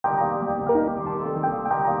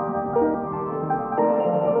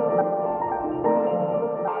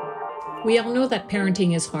We all know that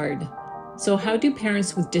parenting is hard. So, how do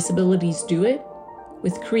parents with disabilities do it?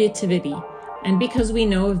 With creativity, and because we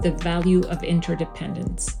know of the value of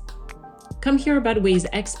interdependence. Come hear about ways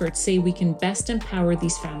experts say we can best empower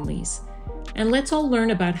these families. And let's all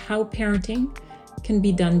learn about how parenting can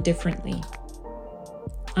be done differently.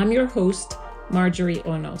 I'm your host, Marjorie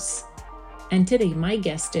Onos. And today my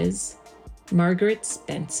guest is Margaret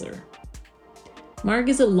Spencer. Marg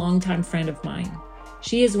is a longtime friend of mine.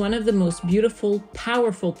 She is one of the most beautiful,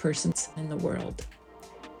 powerful persons in the world.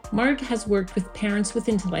 Marg has worked with parents with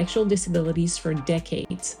intellectual disabilities for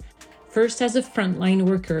decades, first as a frontline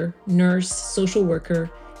worker, nurse, social worker,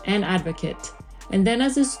 and advocate, and then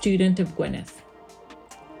as a student of Gwyneth.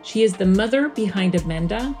 She is the mother behind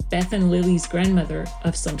Amanda, Beth and Lily's grandmother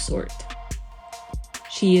of some sort.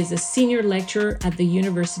 She is a senior lecturer at the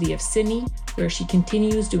University of Sydney, where she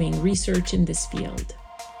continues doing research in this field.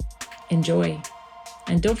 Enjoy.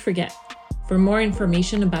 And don't forget, for more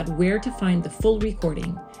information about where to find the full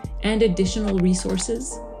recording and additional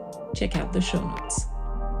resources, check out the show notes.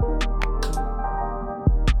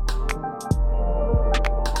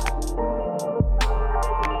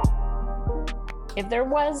 If there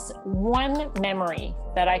was one memory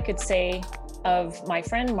that I could say of my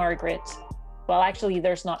friend Margaret, well, actually,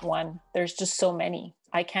 there's not one. There's just so many.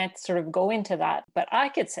 I can't sort of go into that, but I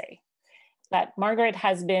could say that Margaret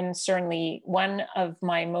has been certainly one of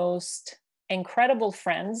my most incredible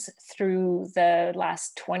friends through the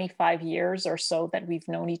last 25 years or so that we've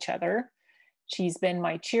known each other. She's been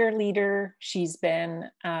my cheerleader. She's been,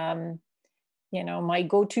 my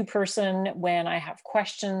go-to person when I have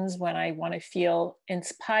questions, when I want to feel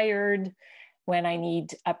inspired, when I need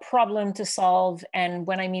a problem to solve, and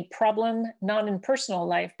when I need problem, not in personal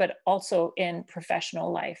life, but also in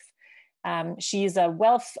professional life. She's a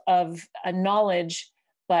wealth of knowledge,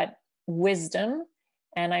 but wisdom.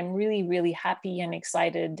 And I'm really, really happy and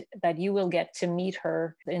excited that you will get to meet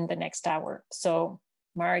her in the next hour. So,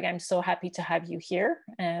 Marg, I'm so happy to have you here.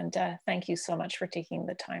 And thank you so much for taking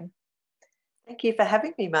the time. Thank you for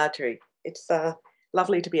having me, Marjorie. It's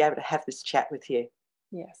lovely to be able to have this chat with you.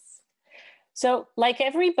 Yes. So like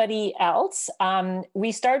everybody else,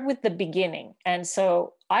 we start with the beginning. And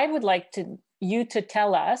so I would like you to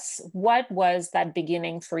tell us what was that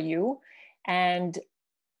beginning for you and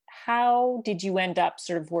how did you end up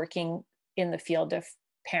sort of working in the field of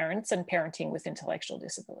parents and parenting with intellectual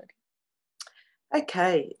disability?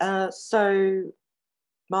 Okay, so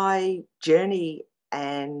my journey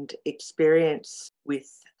and experience with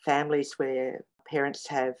families where parents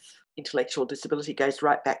have intellectual disability goes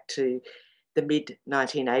right back to the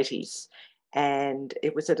mid-1980s. And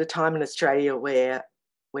it was at a time in Australia where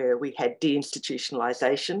we had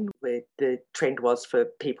deinstitutionalisation, where the trend was for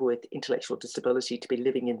people with intellectual disability to be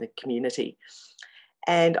living in the community.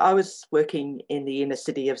 And I was working in the inner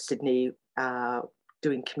city of Sydney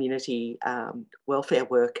doing community welfare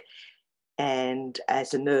work and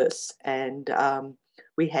as a nurse. And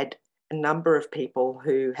we had a number of people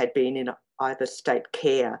who had been in either state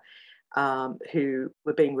care who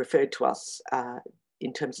were being referred to us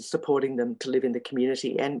in terms of supporting them to live in the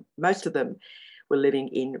community. And most of them were living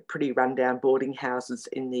in pretty rundown boarding houses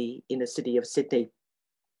in the inner city of Sydney.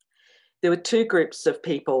 There were two groups of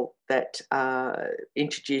people that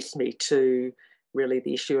introduced me to really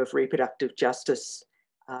the issue of reproductive justice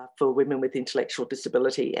for women with intellectual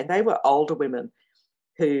disability. And they were older women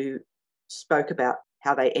who spoke about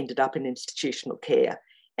how they ended up in institutional care.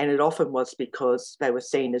 And it often was because they were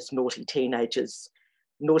seen as naughty teenagers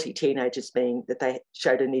being that they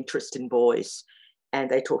showed an interest in boys. And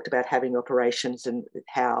they talked about having operations and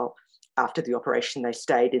how after the operation they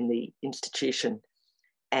stayed in the institution.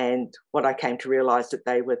 And what I came to realise that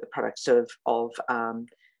they were the products of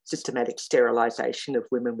systematic sterilisation of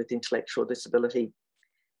women with intellectual disability.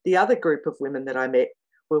 The other group of women that I met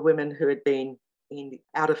were women who had been in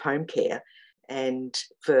out-of-home care. And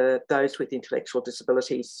for those with intellectual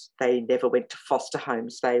disabilities, they never went to foster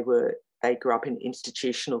homes. They grew up in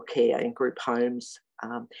institutional care, in group homes.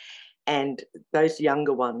 And those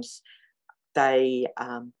younger ones, they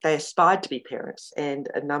aspired to be parents, and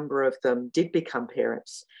a number of them did become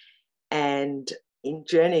parents. And in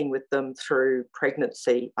journeying with them through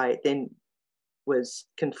pregnancy, I then was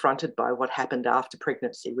confronted by what happened after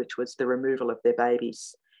pregnancy, which was the removal of their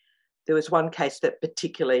babies. There was one case that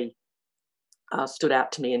particularly stood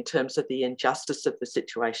out to me in terms of the injustice of the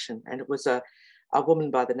situation, and it was a woman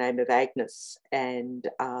by the name of Agnes, and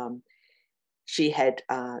she had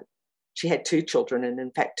two children, and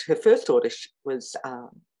in fact her first daughter was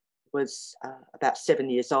about 7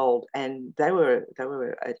 years old, and they were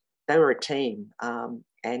a team,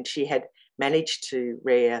 and she had managed to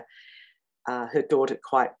rear her daughter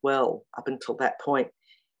quite well up until that point.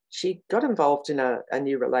 She got involved in a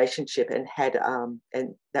new relationship and had,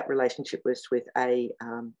 and that relationship was with a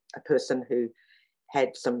person who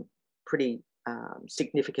had some pretty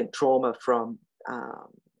significant trauma from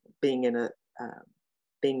being in a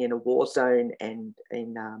war zone and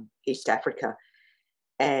in East Africa,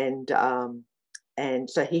 and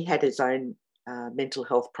so he had his own mental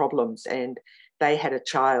health problems, and they had a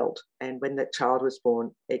child, and when that child was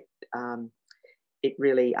born, it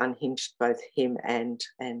really unhinged both him and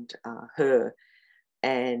her,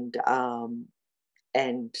 and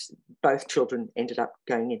both children ended up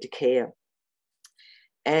going into care.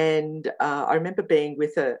 And I remember being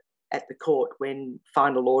with her at the court when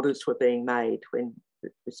final orders were being made, when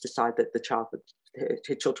it was decided that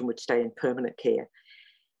her children would stay in permanent care.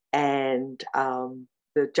 And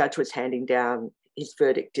the judge was handing down his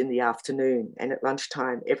verdict in the afternoon, and at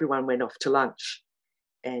lunchtime, everyone went off to lunch.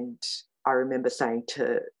 And I remember saying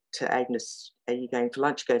to Agnes, "Are you going for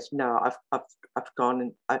lunch?" She goes, "No, I've gone,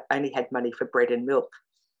 and I only had money for bread and milk."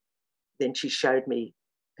 Then she showed me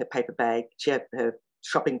her paper bag. She had her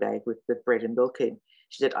shopping bag with the bread and milk in.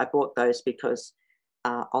 She said, "I bought those because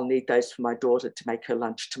I'll need those for my daughter to make her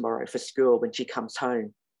lunch tomorrow for school when she comes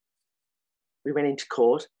home." We went into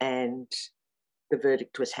court, and the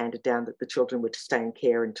verdict was handed down that the children were to stay in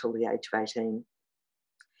care until the age of 18.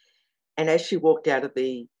 And as she walked out of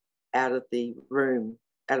the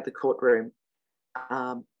courtroom,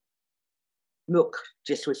 milk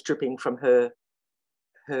just was dripping from her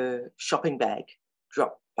shopping bag,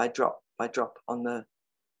 drop by drop by drop on the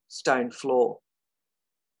stone floor.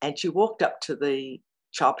 And she walked up to the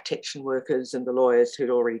child protection workers and the lawyers who'd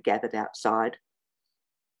already gathered outside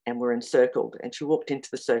and were encircled. And she walked into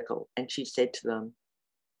the circle and she said to them,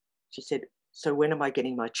 "So when am I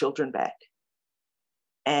getting my children back?"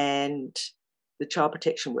 And the child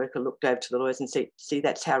protection worker looked over to the lawyers and said, "See,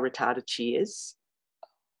 that's how retarded she is."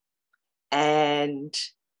 And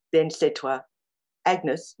then said to her,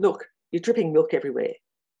 "Agnes, look, you're dripping milk everywhere."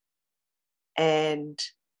 And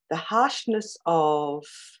the harshness of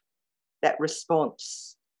that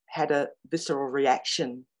response had a visceral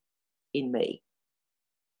reaction in me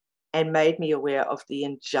and made me aware of the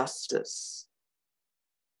injustice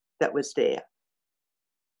that was there.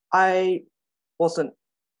 I wasn't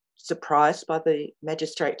surprised by the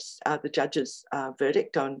the judge's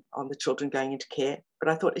verdict on the children going into care, but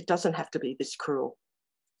I thought it doesn't have to be this cruel.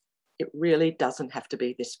 It really doesn't have to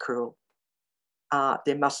be this cruel.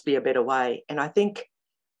 There must be a better way, and I think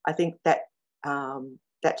that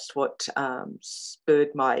that's what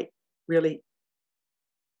really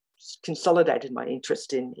consolidated my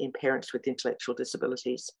interest in parents with intellectual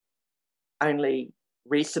disabilities. Only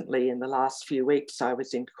recently, in the last few weeks, I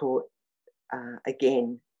was in court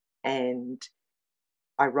again, and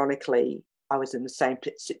ironically, I was in the same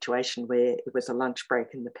situation where it was a lunch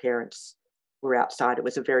break and the parents were outside. It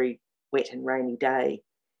was a very wet and rainy day,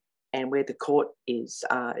 and where the court is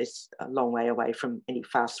a long way away from any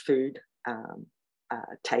fast food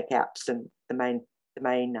takeouts, and the main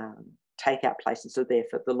takeout places are there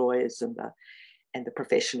for the lawyers and the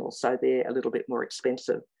professionals, so they're a little bit more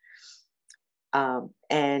expensive.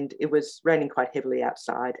 And it was raining quite heavily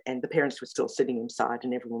outside, and the parents were still sitting inside,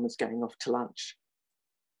 and everyone was going off to lunch.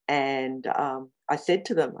 And I said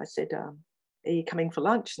to them, "Are you coming for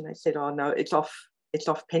lunch?" And they said, "Oh no, it's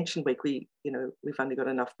off pension week. We've only got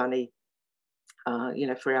enough money,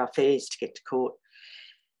 for our fares to get to court."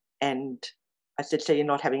 And I said, "So you're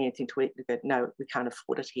not having anything to eat?" They go, "No, we can't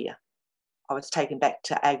afford it here." I was taken back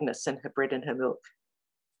to Agnes and her bread and her milk.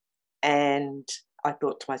 And I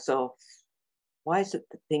thought to myself, why is it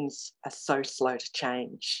that things are so slow to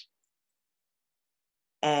change?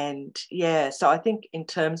 And so I think in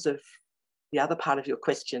terms of the other part of your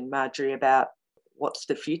question, Marjorie, about what's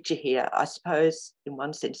the future here, I suppose in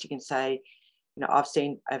one sense you can say, I've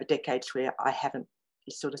seen over decades where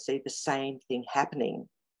you sort of see the same thing happening.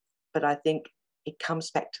 But I think it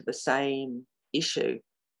comes back to the same issue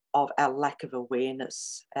of our lack of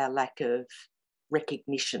awareness, our lack of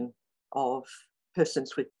recognition of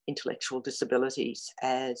persons with intellectual disabilities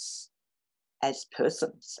as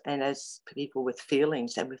persons and as people with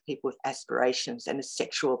feelings and with people with aspirations and as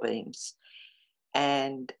sexual beings,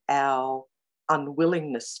 and our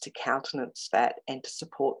unwillingness to countenance that and to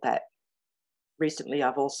support that. Recently,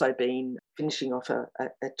 I've also been finishing off a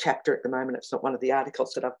chapter at the moment. It's not one of the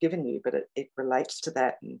articles that I've given you, but it relates to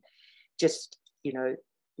that. And just,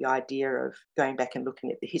 the idea of going back and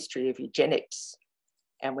looking at the history of eugenics.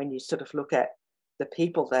 And when you sort of look at the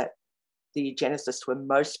people that the eugenicists were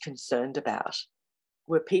most concerned about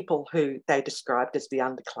were people who they described as the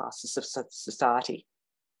underclasses of society.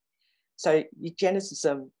 So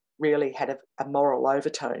eugenicism really had a moral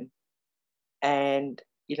overtone. And,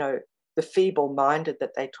 the feeble-minded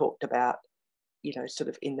that they talked about, sort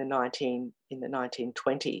of in the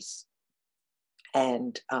 1920s,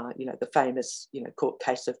 and, the famous, court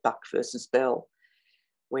case of Buck versus Bell,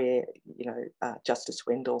 where, Justice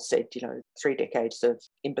Wendell said, 3 decades of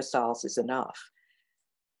imbeciles is enough.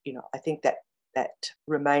 I think that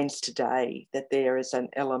remains today, that there is an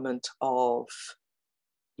element of,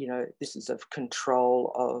 this is of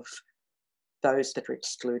control of those that are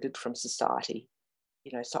excluded from society.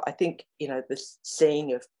 So I think, this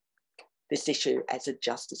seeing of this issue as a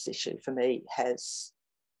justice issue for me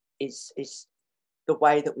is the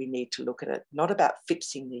way that we need to look at it, not about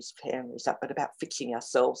fixing these families up, but about fixing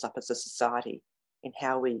ourselves up as a society in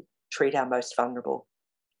how we treat our most vulnerable,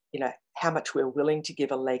 how much we're willing to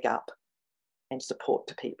give a leg up and support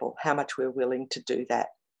to people, how much we're willing to do that.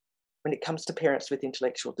 When it comes to parents with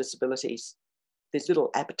intellectual disabilities, there's little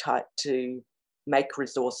appetite to make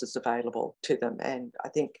resources available to them. And I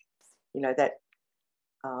think, that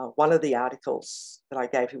one of the articles that I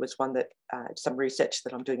gave you was one that some research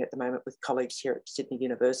that I'm doing at the moment with colleagues here at Sydney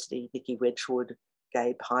University, Nikki Wedgwood,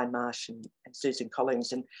 Gabe Hindmarsh and Susan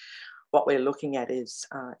Collins. And what we're looking at is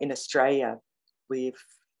in Australia, we've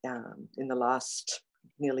in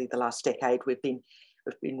nearly the last decade, we've been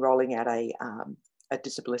rolling out a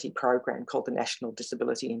disability program called the National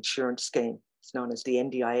Disability Insurance Scheme. It's known as the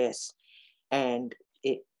NDIS, and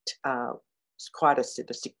it it's quite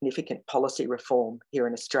a significant policy reform here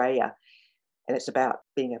in Australia, and it's about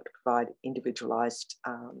being able to provide individualised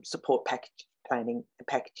support planning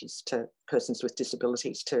packages to persons with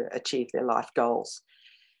disabilities to achieve their life goals.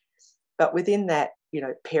 But within that,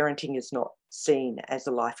 parenting is not seen as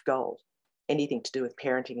a life goal. Anything to do with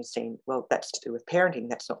parenting is seen, well, that's to do with parenting,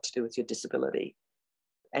 that's not to do with your disability.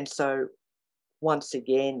 And so once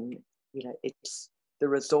again, it's the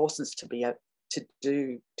resources to be able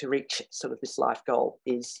to reach sort of this life goal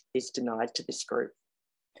is denied to this group.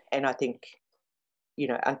 And I think,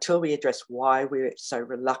 until we address why we're so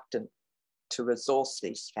reluctant to resource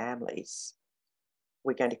these families,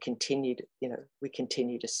 we're going to continue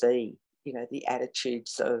to see, the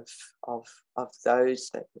attitudes of those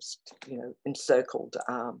that was, encircled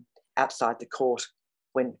outside the court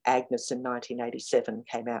when Agnes in 1987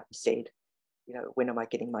 came out and said, when am I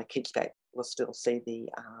getting my kids back? We'll still see the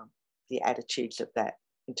attitudes of that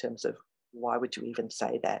in terms of why would you even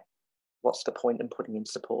say that? What's the point in putting in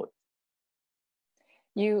support?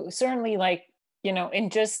 You certainly in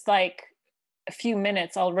just a few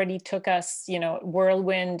minutes already took us,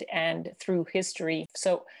 whirlwind and through history.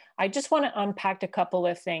 So I just want to unpack a couple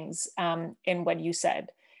of things in what you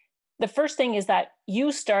said. The first thing is that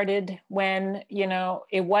you started when,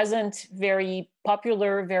 it wasn't very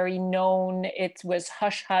popular, very known. It was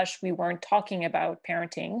hush hush. We weren't talking about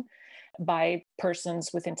parenting by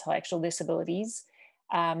persons with intellectual disabilities.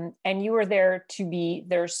 And you were there to be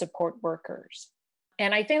their support workers.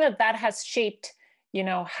 And I think that has shaped,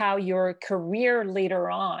 how your career later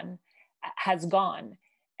on has gone.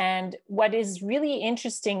 And what is really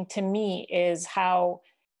interesting to me is how,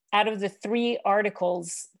 out of the 3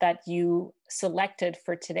 articles that you selected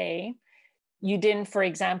for today, you didn't, for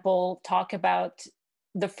example, talk about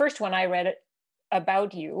the first one I read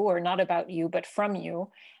about you, or not about you, but from you,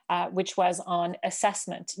 which was on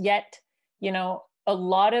assessment. Yet, a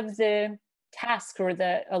lot of the tasks or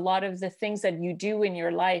a lot of the things that you do in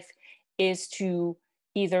your life is to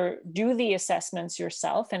either do the assessments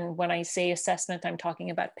yourself. And when I say assessment, I'm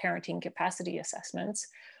talking about parenting capacity assessments,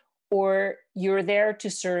 or you're there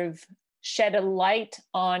to sort of shed a light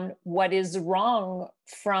on what is wrong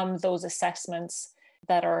from those assessments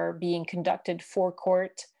that are being conducted for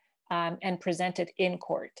court and presented in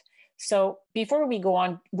court. So before we go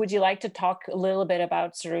on, would you like to talk a little bit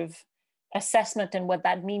about sort of assessment and what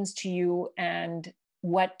that means to you and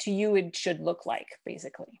what to you it should look like,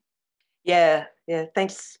 basically? Yeah,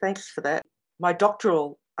 thanks for that. My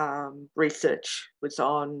doctoral research was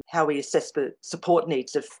on how we assess the support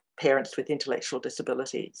needs of parents with intellectual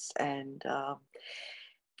disabilities. And,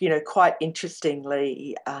 quite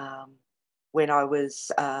interestingly, when I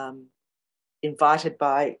was invited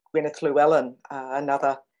by Gwyneth Llewellyn,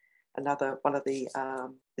 another one of the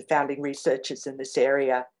founding researchers in this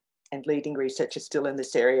area and leading researchers still in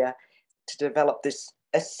this area, to develop this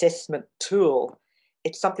assessment tool,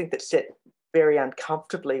 it's something that sat very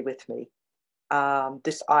uncomfortably with me.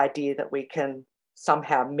 This idea that we can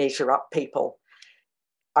somehow measure up people,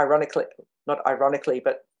 not ironically,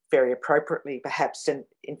 but very appropriately, perhaps. And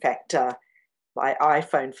in fact, my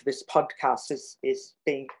iPhone for this podcast is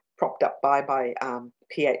being propped up by my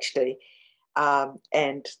PhD.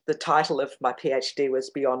 And the title of my PhD was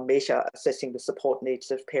Beyond Measure, Assessing the Support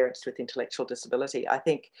Needs of Parents with Intellectual Disability. I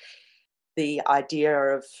think the idea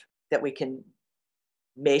of that we can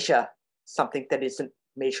measure something that isn't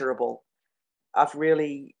measurable. I've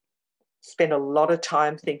really spent a lot of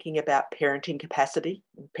time thinking about parenting capacity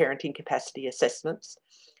and parenting capacity assessments,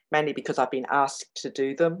 mainly because I've been asked to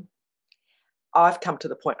do them. I've come to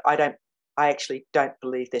the point I actually don't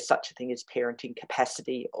believe there's such a thing as parenting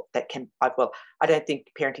capacity that can, I don't think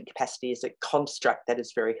parenting capacity is a construct that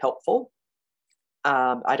is very helpful.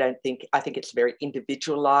 I think it's a very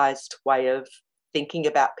individualized way of thinking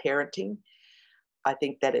about parenting. I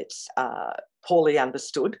think that it's poorly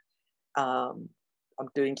understood. I'm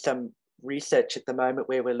doing some research at the moment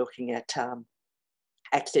where we're looking at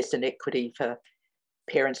access and equity for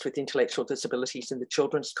parents with intellectual disabilities in the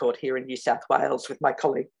Children's Court here in New South Wales with my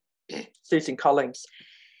colleague, Susan Collins.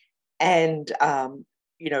 And,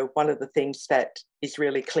 one of the things that is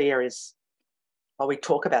really clear is while we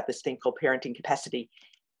talk about this thing called parenting capacity,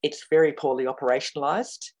 it's very poorly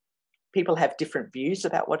operationalised. People have different views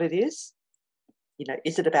about what it is.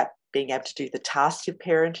 Is it about being able to do the tasks of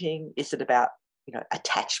parenting? Is it about,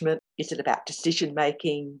 attachment? Is it about decision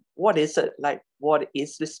making? What is it? Like, what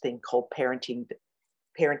is this thing called parenting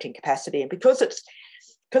capacity? And because it's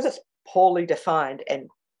poorly defined and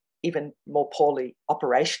even more poorly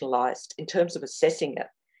operationalized in terms of assessing it,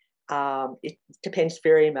 it depends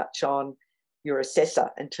very much on your assessor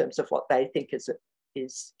in terms of what they think is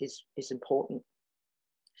important.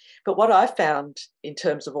 But what I've found in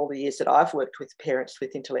terms of all the years that I've worked with parents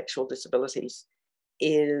with intellectual disabilities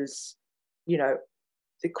is,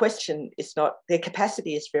 the question is not, their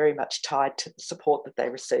capacity is very much tied to the support that they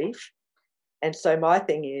receive. And so my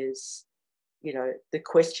thing is, the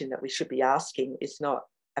question that we should be asking is not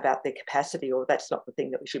about their capacity, or that's not the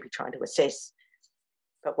thing that we should be trying to assess.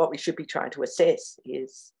 But what we should be trying to assess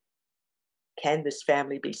is, can this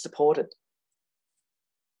family be supported?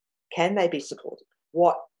 Can they be supported?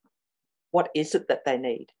 What is it that they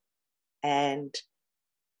need? And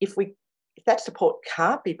if that support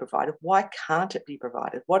can't be provided, why can't it be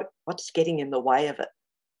provided? What's getting in the way of it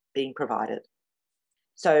being provided?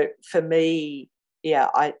 So for me,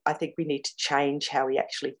 I think we need to change how we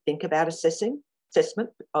actually think about assessment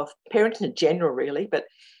of parents in general, really. But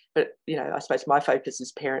I suppose my focus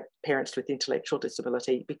is parents with intellectual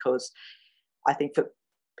disability, because I think for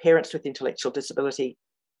parents with intellectual disability,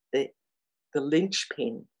 the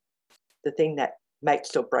linchpin, the thing that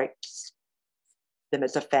makes or breaks them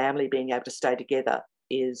as a family being able to stay together,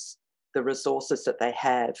 is the resources that they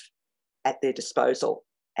have at their disposal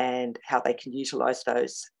and how they can utilise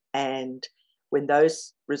those. And when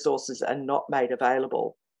those resources are not made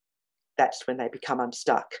available, that's when they become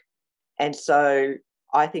unstuck. And so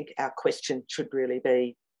I think our question should really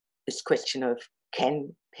be this question of,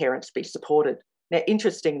 can parents be supported? Now,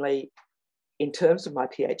 interestingly, in terms of my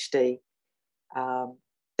PhD,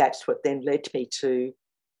 that's what then led me to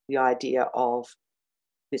the idea of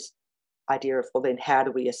well, then how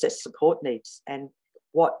do we assess support needs? And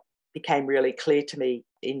what became really clear to me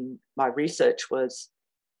in my research was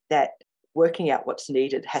that working out what's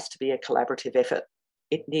needed has to be a collaborative effort.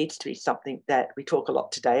 It needs to be something that we talk a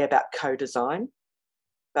lot today about co-design,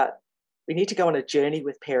 but we need to go on a journey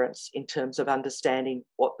with parents in terms of understanding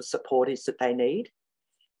what the support is that they need,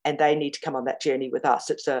 and they need to come on that journey with us.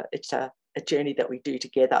 It's a journey that we do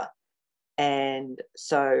together. And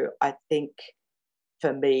so I think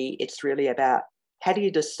for me, it's really about, how do you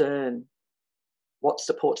discern what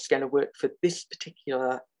support's going to work for this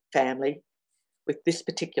particular family, with this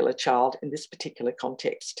particular child, in this particular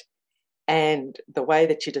context? And the way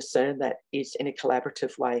that you discern that is in a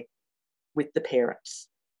collaborative way with the parents.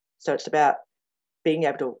 So it's about being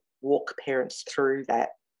able to walk parents through that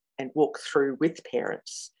and walk through with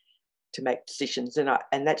parents to make decisions. And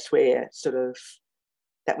that's where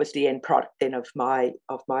that was the end product then of my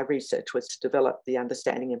research, was to develop the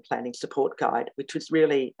Understanding and Planning Support Guide, which was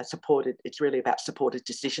really it's really about supported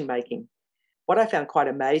decision making. What I found quite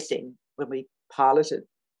amazing when we piloted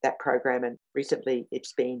that program, and recently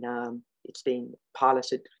it's been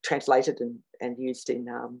piloted, translated and used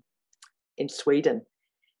in Sweden.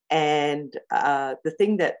 And the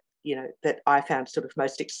thing that I found sort of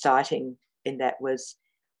most exciting in that was,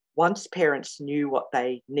 once parents knew what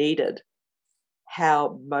they needed,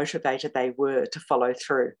 how motivated they were to follow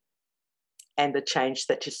through, and the change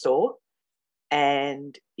that you saw.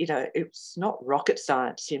 And it's not rocket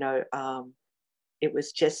science. It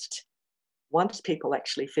was just, once people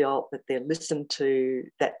actually feel that they're listened to,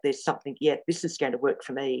 that there's something, this is going to work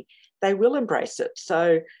for me, they will embrace it.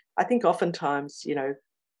 So I think oftentimes,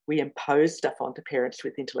 we impose stuff onto parents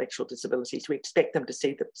with intellectual disabilities. We expect them to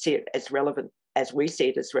see it as relevant as we see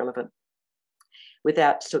it as relevant,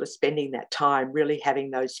 without sort of spending that time really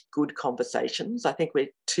having those good conversations. I think we're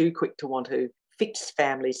too quick to want to fix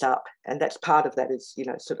families up, and that's part of that is,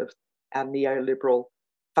 sort of our neoliberal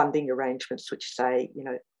funding arrangements, which say,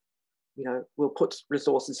 we'll put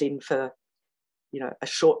resources in for, a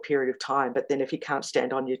short period of time, but then if you can't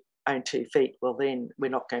stand on your own 2 feet, well, then we're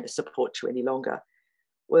not going to support you any longer.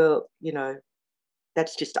 Well,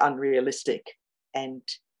 that's just unrealistic, and,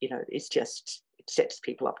 it sets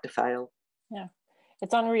people up to fail. Yeah.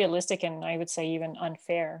 It's unrealistic, and I would say even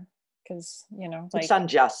unfair, because, it's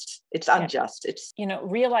unjust. It's unjust. Yeah. It's,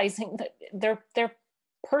 realizing that they're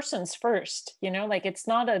persons first, it's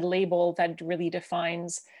not a label that really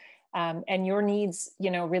defines, and your needs,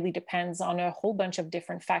 really depends on a whole bunch of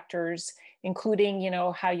different factors, including,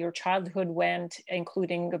 how your childhood went,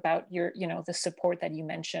 including about your, the support that you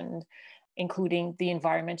mentioned, including the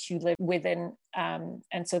environment you live within.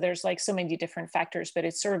 And so there's like so many different factors, but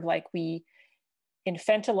it's sort of like we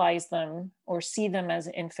infantilize them or see them as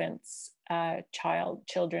infants,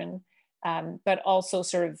 children, but also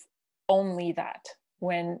sort of only that,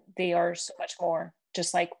 when they are so much more,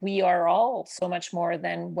 just like we are all so much more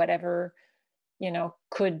than whatever,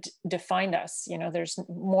 could define us. There's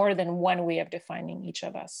more than one way of defining each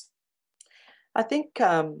of us. I think,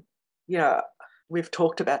 we've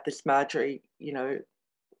talked about this, Marjorie,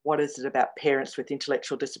 what is it about parents with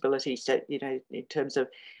intellectual disabilities that, in terms of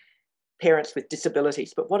parents with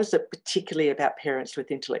disabilities, but what is it particularly about parents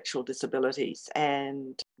with intellectual disabilities?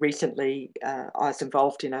 And recently I was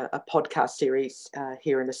involved in a podcast series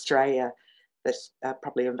here in Australia that's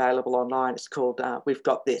probably available online. It's called We've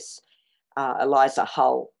Got This. Eliza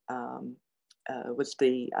Hull was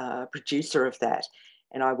the producer of that,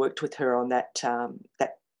 and I worked with her on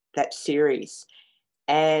that series.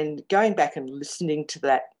 And going back and listening to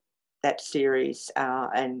that series,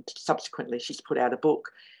 and subsequently she's put out a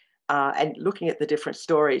book, and looking at the different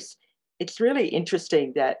stories, it's really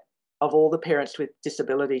interesting that of all the parents with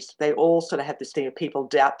disabilities, they all sort of have this thing of people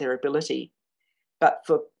doubt their ability. But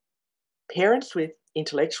for parents with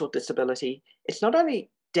intellectual disability, it's not only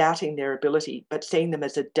doubting their ability, but seeing them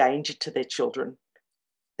as a danger to their children,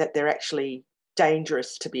 that they're actually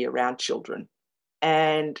dangerous to be around children.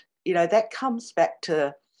 And, that comes back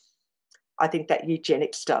to, I think, that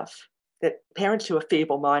eugenic stuff, that parents who are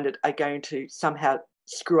feeble-minded are going to somehow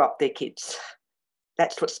screw up their kids.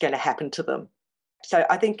 That's what's going to happen to them. So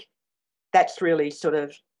I think that's really sort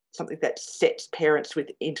of something that sets parents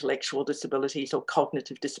with intellectual disabilities or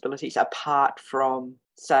cognitive disabilities apart from,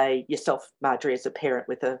 say, yourself, Marjorie, as a parent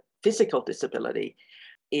with a physical disability,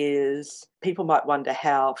 is people might wonder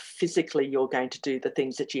how physically you're going to do the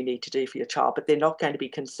things that you need to do for your child, but they're not going to be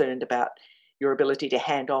concerned about your ability to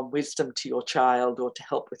hand on wisdom to your child or to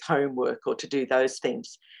help with homework or to do those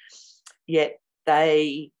things. Yet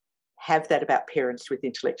they have that about parents with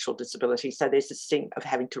intellectual disability. So there's this thing of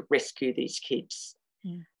having to rescue these kids.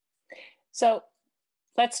 Mm. So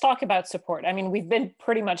let's talk about support. I mean, we've been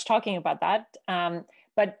pretty much talking about that.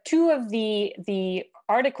 But two of the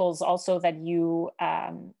articles also that you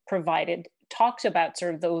provided talked about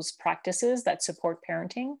sort of those practices that support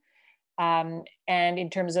parenting, and in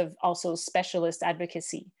terms of also specialist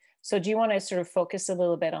advocacy. So do you want to sort of focus a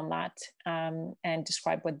little bit on that, and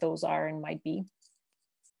describe what those are and might be?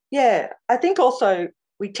 Yeah, I think also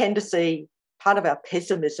we tend to see part of our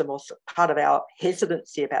pessimism or part of our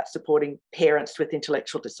hesitancy about supporting parents with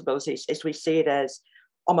intellectual disabilities is we see it as,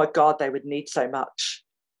 oh my God, they would need so much.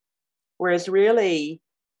 Whereas really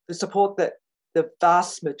the support that the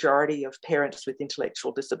vast majority of parents with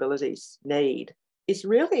intellectual disabilities need is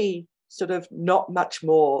really sort of not much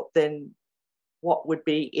more than what would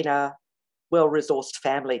be in a well-resourced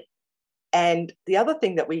family. And the other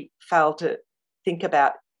thing that we fail to think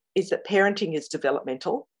about is that parenting is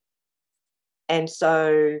developmental. And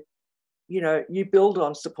so, you build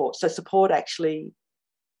on support. So support actually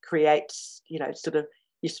creates, sort of,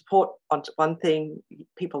 you support on one thing,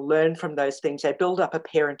 people learn from those things, they build up a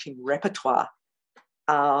parenting repertoire.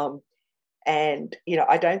 And,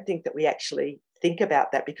 I don't think that we actually think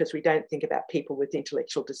about that because we don't think about people with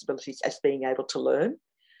intellectual disabilities as being able to learn.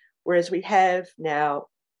 Whereas we have now,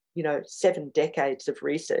 7 decades of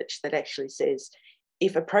research that actually says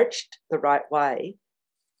if approached the right way,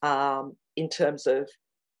 in terms of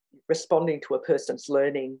responding to a person's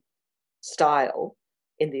learning style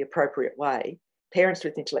in the appropriate way, parents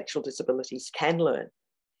with intellectual disabilities can learn.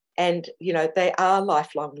 And, they are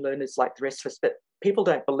lifelong learners like the rest of us, but people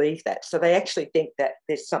don't believe that. So they actually think that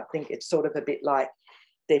there's something, it's sort of a bit like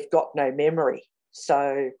they've got no memory.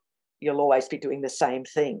 So, you'll always be doing the same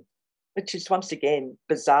thing, which is once again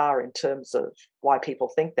bizarre in terms of why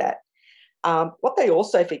people think that. What they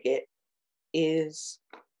also forget is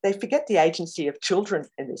they forget the agency of children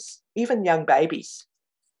in this, even young babies.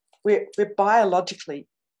 We're biologically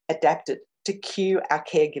adapted to cue our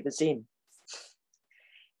caregivers in.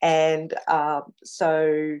 And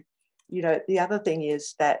so, the other thing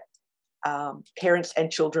is that parents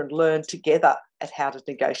and children learn together at how to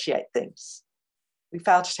negotiate things. We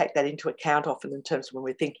fail to take that into account often in terms of when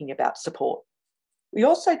we're thinking about support. We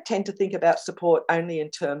also tend to think about support only in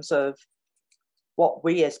terms of what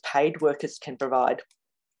we as paid workers can provide.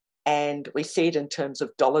 And we see it in terms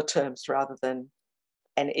of dollar terms rather than,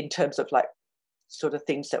 and in terms of like sort of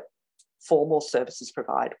things that formal services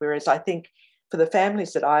provide. Whereas I think for the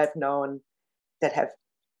families that I've known that have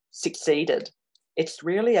succeeded, it's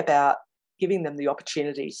really about giving them the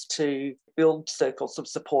opportunities to build circles of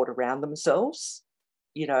support around themselves,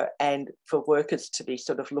 and for workers to be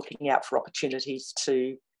sort of looking out for opportunities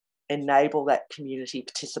to enable that community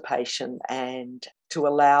participation and to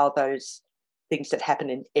allow those things that happen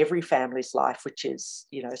in every family's life, which is,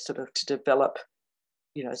 sort of to develop,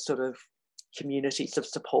 sort of communities of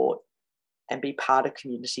support and be part of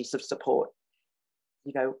communities of support.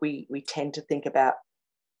 We tend to think about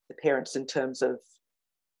the parents in terms of,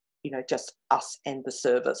 just us and the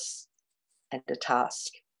service and the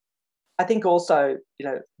task. I think also,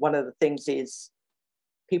 one of the things is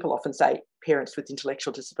people often say parents with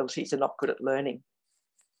intellectual disabilities are not good at learning,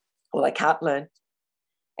 or they can't learn.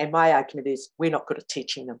 And my argument is we're not good at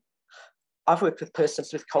teaching them. I've worked with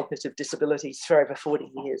persons with cognitive disabilities for over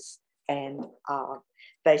 40 years, and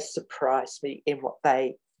they surprise me in what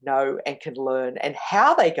they know and can learn and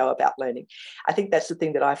how they go about learning. I think that's the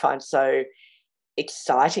thing that I find so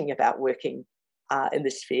exciting about working in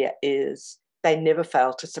this sphere is they never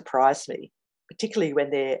fail to surprise me, particularly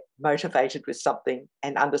when they're motivated with something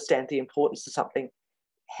and understand the importance of something,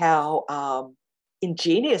 how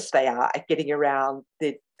ingenious they are at getting around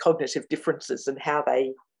their cognitive differences and how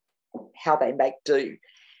they make do.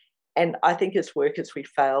 And I think as workers, we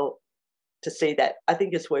fail to see that. I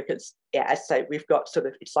think as workers, as I say, we've got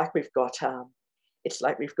it's like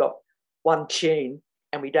we've got one tune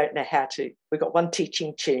and we don't know how to, we've got one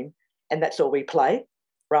teaching tune and that's all we play,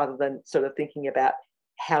 rather than sort of thinking about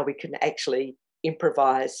how we can actually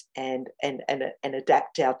improvise and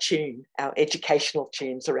adapt our tune, our educational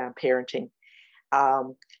tunes around parenting.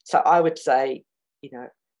 So I would say,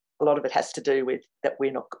 a lot of it has to do with that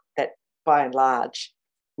that by and large,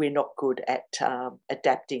 we're not good at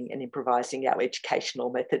adapting and improvising our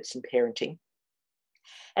educational methods in parenting.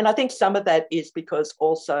 And I think some of that is because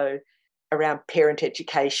also around parent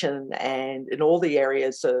education and in all the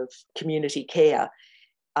areas of community care,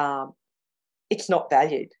 it's not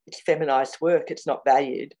valued. It's feminised work. It's not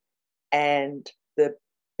valued. And the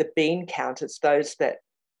bean counters, those that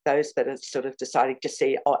are sort of deciding to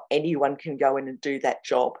see, anyone can go in and do that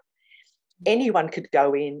job. Anyone could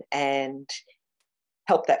go in and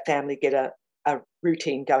help that family get a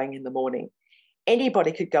routine going in the morning.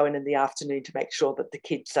 Anybody could go in the afternoon to make sure that the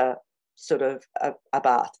kids are sort of a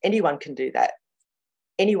bath. Anyone can do that.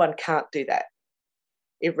 Anyone can't do that.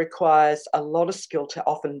 It requires a lot of skill to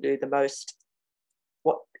often do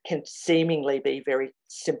what can seemingly be very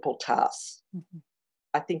simple tasks. Mm-hmm.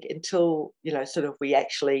 I think until, sort of we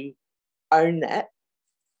actually own that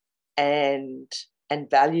and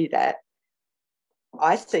value that,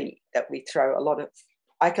 I see that we throw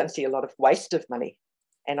I can see a lot of waste of money.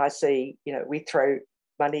 And I see, we throw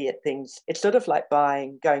money at things. It's sort of like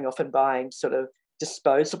going off and buying sort of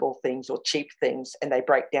disposable things or cheap things, and they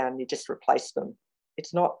break down and you just replace them.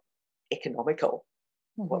 It's not economical,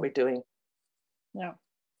 mm-hmm. what we're doing. Yeah.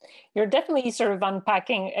 You're definitely sort of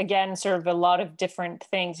unpacking, again, sort of a lot of different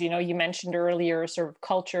things. You mentioned earlier sort of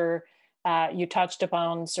culture. You touched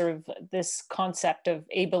upon sort of this concept of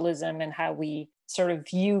ableism and how we sort of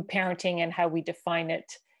view parenting and how we define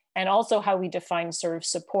it, and also how we define sort of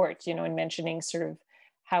support, and mentioning sort of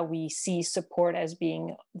how we see support as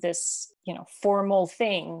being this, formal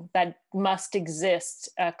thing that must exist,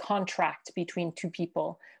 a contract between two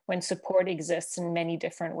people, when support exists in many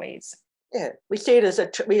different ways. Yeah, we see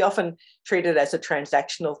it we often treat it as a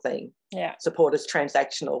transactional thing. Yeah. Support is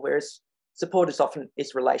transactional, whereas support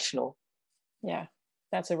is relational. Yeah,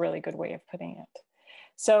 that's a really good way of putting it.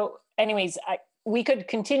 So anyways, we could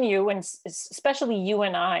continue, and especially you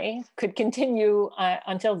and I could continue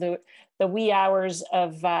until the wee hours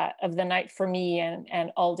of the night for me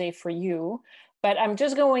and all day for you. But I'm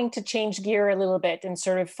just going to change gear a little bit and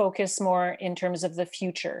sort of focus more in terms of the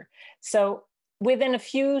future. So within a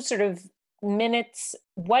few sort of minutes,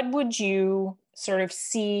 what would you sort of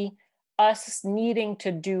see us needing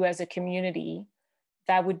to do as a community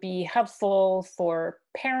that would be helpful for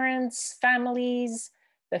parents, families,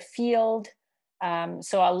 the field?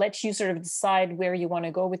 So I'll let you sort of decide where you want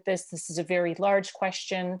to go with this. This is a very large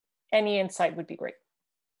question. Any insight would be great.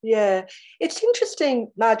 Yeah, it's interesting,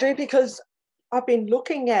 Marjorie, because I've been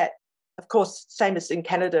looking at, of course, same as in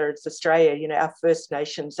Canada, it's Australia, you know, our First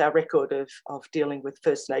Nations, our record of dealing with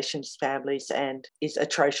First Nations families and is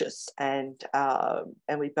atrocious. And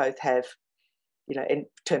we both have, you know, in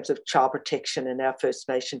terms of child protection, and our First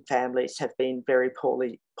Nation families have been very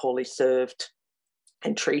poorly served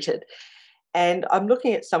and treated. And I'm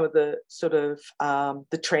looking at some of the sort of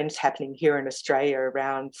the trends happening here in Australia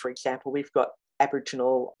around, for example, we've got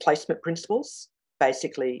Aboriginal placement principles,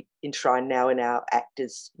 basically enshrined now in our Act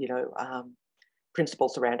as, you know,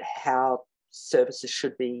 principles around how services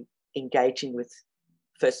should be engaging with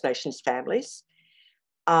First Nations families.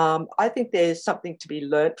 I think there's something to be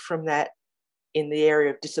learnt from that in the area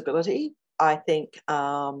of disability. I think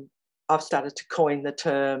I've started to coin the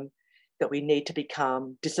term that we need to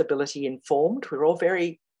become disability informed. We're all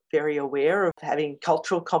very, very aware of having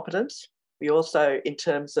cultural competence. We also, in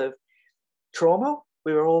terms of trauma,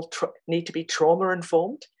 we all need to be trauma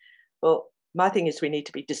informed. Well, my thing is we need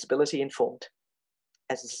to be disability informed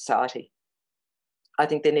as a society. I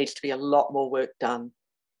think there needs to be a lot more work done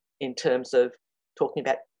in terms of talking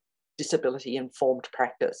about disability informed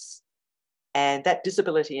practice. And that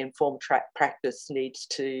disability informed practice needs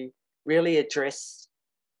to really address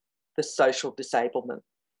the social disablement.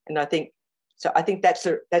 And I think that's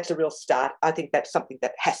a real start. I think that's something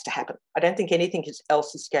that has to happen. I don't think anything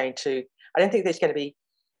else is going to, I don't think there's going to be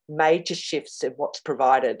major shifts in what's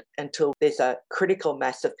provided until there's a critical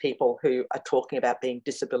mass of people who are talking about being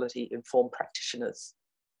disability informed practitioners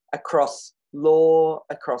across law,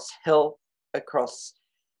 across health, across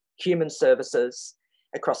human services,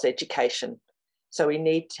 across education. So we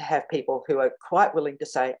need to have people who are quite willing to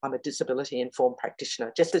say, I'm a disability-informed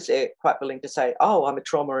practitioner, just as they're quite willing to say, oh, I'm a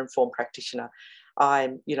trauma-informed practitioner.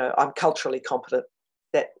 I'm culturally competent,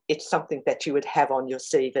 that it's something that you would have on your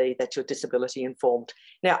CV, that you're disability-informed.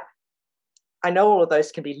 Now, I know all of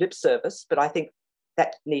those can be lip service, but I think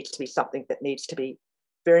that needs to be something that needs to be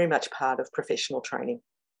very much part of professional training.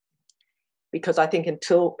 Because I think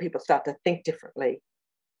until people start to think differently,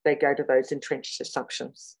 they go to those entrenched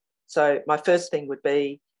assumptions. So my first thing would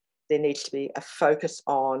be there needs to be a focus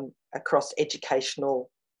on across educational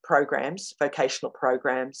programs, vocational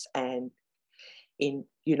programs, and in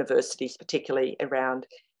universities, particularly around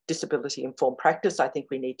disability-informed practice. I think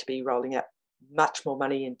we need to be rolling out much more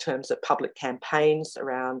money in terms of public campaigns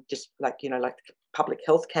around just like public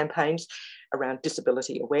health campaigns around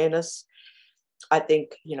disability awareness. I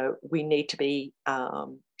think, we need to be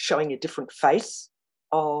showing a different face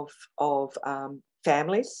of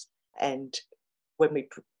families. And when we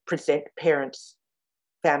present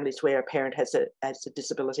families where a parent has a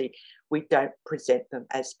disability, we don't present them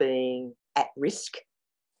as being at risk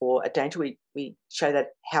or a danger. We show that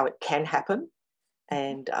how it can happen.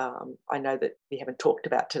 And I know that we haven't talked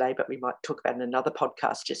about today, but we might talk about in another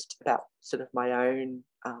podcast just about sort of my own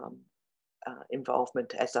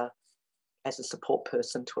involvement as a support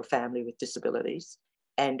person to a family with disabilities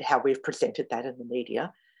and how we've presented that in the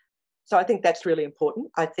media. So I think that's really important.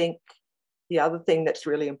 I think the other thing that's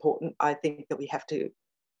really important, I think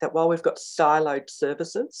that while we've got siloed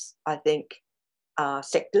services, I think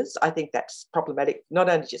sectors, I think that's problematic, not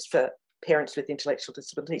only just for parents with intellectual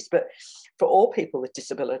disabilities, but for all people with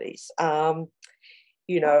disabilities. I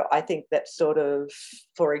think that sort of,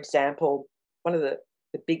 for example, one of the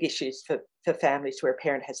big issues for families where a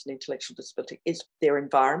parent has an intellectual disability is their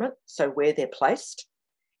environment, so where they're placed.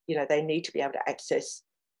 They need to be able to access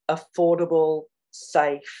affordable,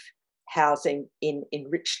 safe housing in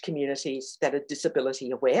enriched communities that are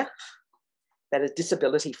disability aware, that are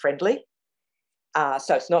disability friendly.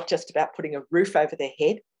 So it's not just about putting a roof over their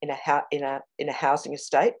head in a housing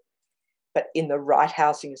estate, but in the right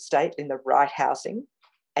housing estate, in the right housing,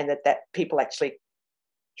 and that people actually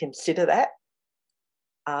consider that.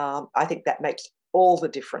 I think that makes all the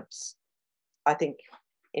difference. I think,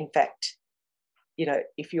 in fact,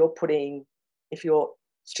 if you're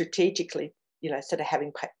strategically, sort of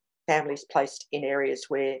having families placed in areas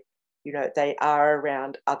where, they are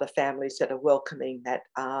around other families that are welcoming, that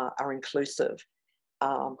are inclusive,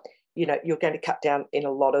 you're going to cut down in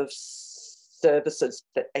a lot of services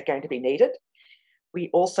that are going to be needed.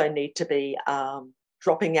 We also need to be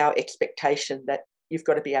dropping our expectation that you've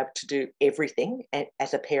got to be able to do everything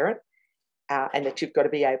as a parent, and that you've got to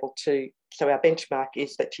be able to. So our benchmark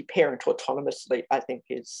is that you parent autonomously. I think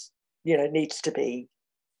needs to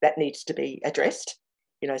be addressed.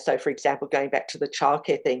 So for example, going back to the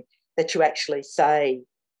childcare thing, that you actually say,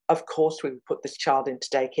 of course we would put this child into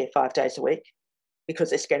daycare 5 days a week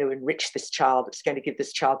because it's going to enrich this child, it's going to give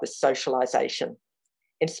this child this socialisation,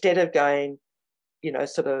 instead of going,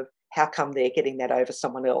 sort of, how come they're getting that over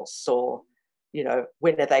someone else, or,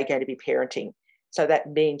 when are they going to be parenting? So that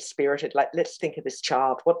mean-spirited, like, let's think of this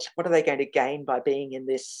child. What are they going to gain by being in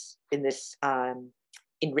this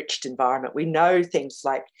enriched environment? We know things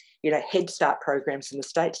like, Head Start programs in the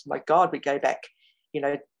States. My God, we go back,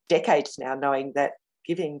 decades now, knowing that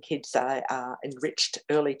giving kids a enriched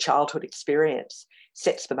early childhood experience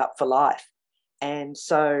sets them up for life. And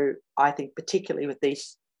so I think particularly with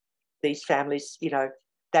these families,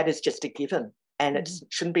 that is just a given, and it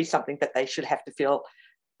shouldn't be something that they should have to feel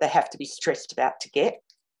they have to be stressed about to get.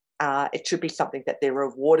 It should be something that they're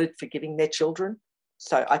rewarded for giving their children.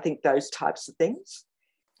 So I think those types of things.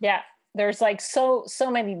 Yeah, there's like so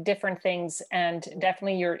many different things, and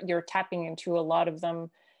definitely you're tapping into a lot of them.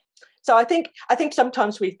 So I think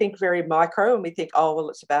sometimes we think very micro, and we think, oh, well,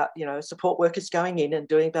 it's about, support workers going in and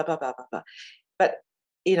doing blah, blah, blah, blah, blah. But,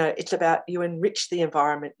 it's about you enrich the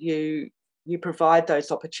environment, you provide those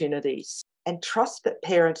opportunities, and trust that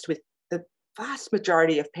the vast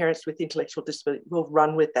majority of parents with intellectual disability will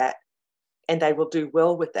run with that, and they will do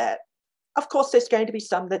well with that. Of course, there's going to be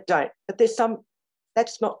some that don't, but there's some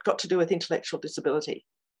that's not got to do with intellectual disability.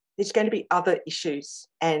 There's going to be other issues,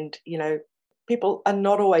 and, people are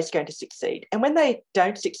not always going to succeed. And when they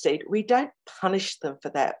don't succeed, we don't punish them for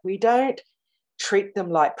that. We don't treat them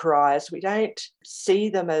like pariahs. We don't see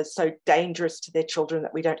them as so dangerous to their children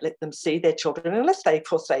that we don't let them see their children, unless of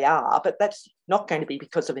course they are, but that's not going to be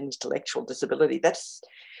because of intellectual disability. That's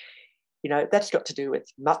got to do with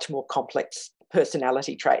much more complex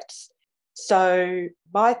personality traits. So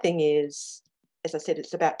my thing is, as I said,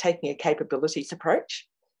 it's about taking a capabilities approach,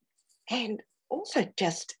 and also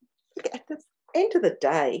just at the end of the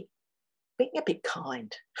day, being a bit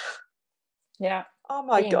kind. Yeah. Oh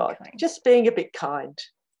my God, just being a bit kind.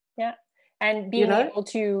 Yeah. And being able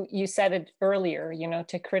to, you said it earlier,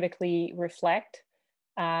 to critically reflect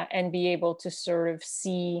and be able to sort of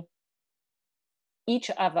see each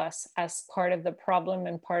of us as part of the problem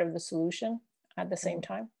and part of the solution at the same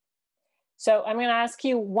time. So I'm going to ask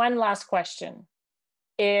you one last question.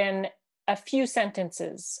 In a few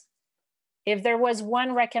sentences, if there was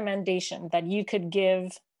one recommendation that you could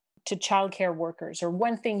give to childcare workers, or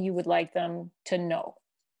one thing you would like them to know,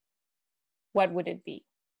 what would it be?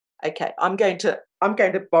 Okay, I'm going to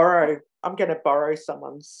borrow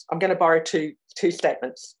two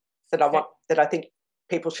statements that I think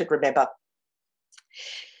people should remember.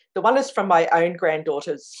 The one is from my own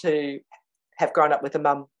granddaughters who have grown up with a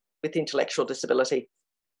mum with intellectual disability.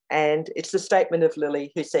 And it's the statement of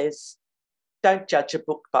Lily, who says, "Don't judge a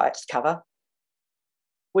book by its cover.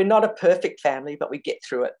 We're not a perfect family, but we get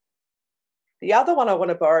through it." The other one I want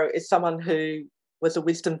to borrow is someone who was a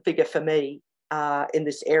wisdom figure for me in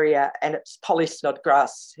this area, and it's Polly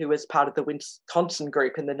Snodgrass, who was part of the Wisconsin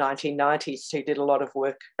group in the 1990s, who did a lot of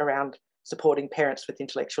work around supporting parents with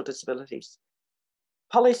intellectual disabilities.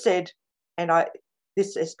 Polly said, and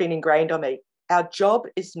this has been ingrained on me, our job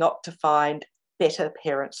is not to find better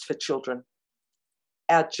parents for children.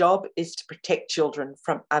 Our job is to protect children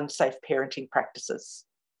from unsafe parenting practices.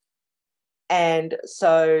 And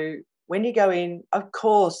so when you go in, of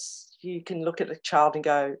course, you can look at a child and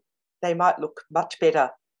go, they might look much better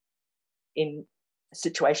in a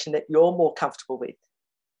situation that you're more comfortable with.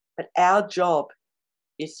 But our job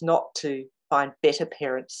is not to find better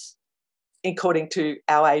parents according to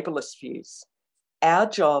our ableist views. Our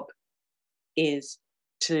job is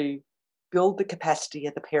to build the capacity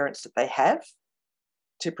of the parents that they have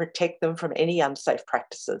to protect them from any unsafe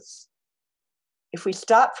practices. If we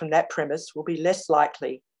start from that premise, we'll be less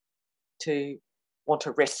likely to want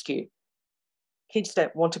to rescue. Kids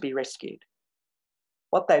don't want to be rescued.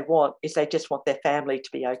 What they want is they just want their family to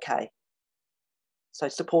be okay. So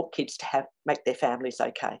support kids to make their families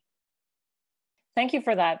okay. Thank you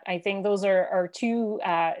for that. I think those are two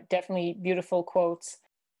definitely beautiful quotes.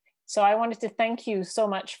 So I wanted to thank you so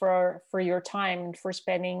much for your time and for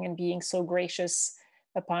spending and being so gracious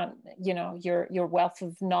upon, your wealth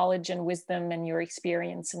of knowledge and wisdom and your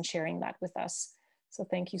experience and sharing that with us. So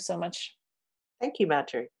thank you so much. Thank you,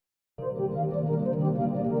 Marjorie.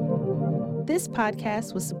 This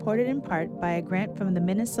podcast was supported in part by a grant from the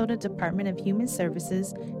Minnesota Department of Human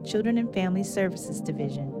Services, Children and Family Services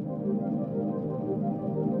Division.